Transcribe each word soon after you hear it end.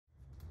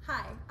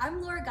I'm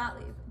Laura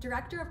Gottlieb,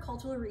 Director of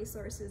Cultural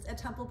Resources at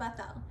Temple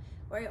Bethel,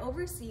 where I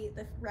oversee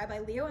the Rabbi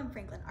Leo M.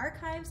 Franklin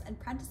Archives and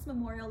Prentice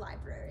Memorial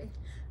Library.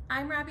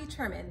 I'm Rabbi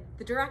Turman,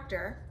 the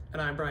Director.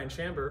 And I'm Brian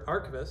Chamber,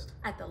 Archivist.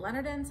 At the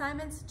Leonard and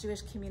Simons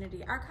Jewish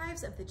Community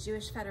Archives of the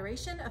Jewish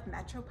Federation of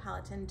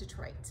Metropolitan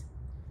Detroit.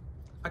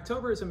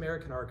 October is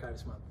American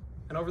Archives Month,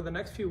 and over the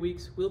next few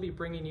weeks, we'll be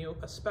bringing you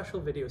a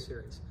special video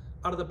series,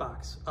 Out of the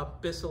Box, A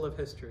Bissell of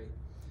History.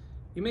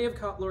 You may have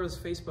caught Laura's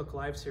Facebook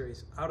Live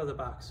series, Out of the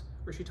Box,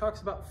 where she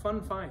talks about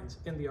fun finds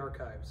in the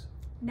archives.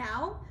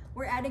 Now,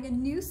 we're adding a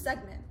new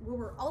segment where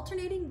we're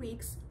alternating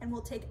weeks and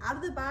we'll take Out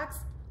of the Box,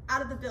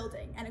 out of the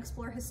building and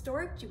explore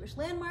historic Jewish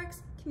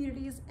landmarks,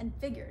 communities, and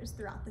figures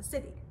throughout the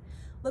city.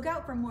 Look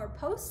out for more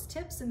posts,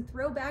 tips, and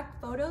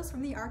throwback photos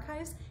from the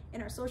archives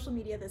in our social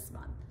media this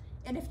month.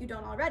 And if you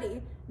don't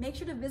already, make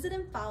sure to visit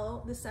and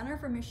follow the Center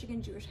for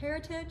Michigan Jewish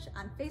Heritage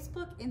on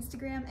Facebook,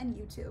 Instagram, and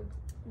YouTube.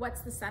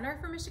 What's the Center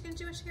for Michigan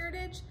Jewish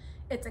Heritage?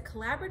 It's a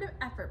collaborative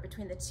effort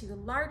between the two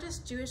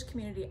largest Jewish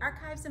community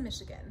archives in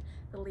Michigan,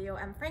 the Leo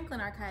M. Franklin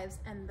Archives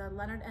and the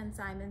Leonard and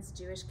Simons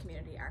Jewish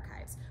Community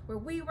Archives, where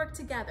we work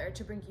together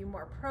to bring you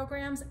more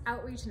programs,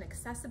 outreach, and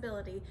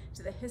accessibility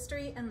to the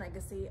history and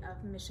legacy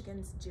of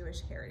Michigan's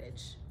Jewish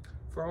heritage.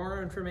 For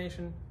more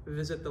information,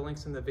 visit the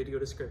links in the video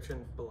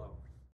description below.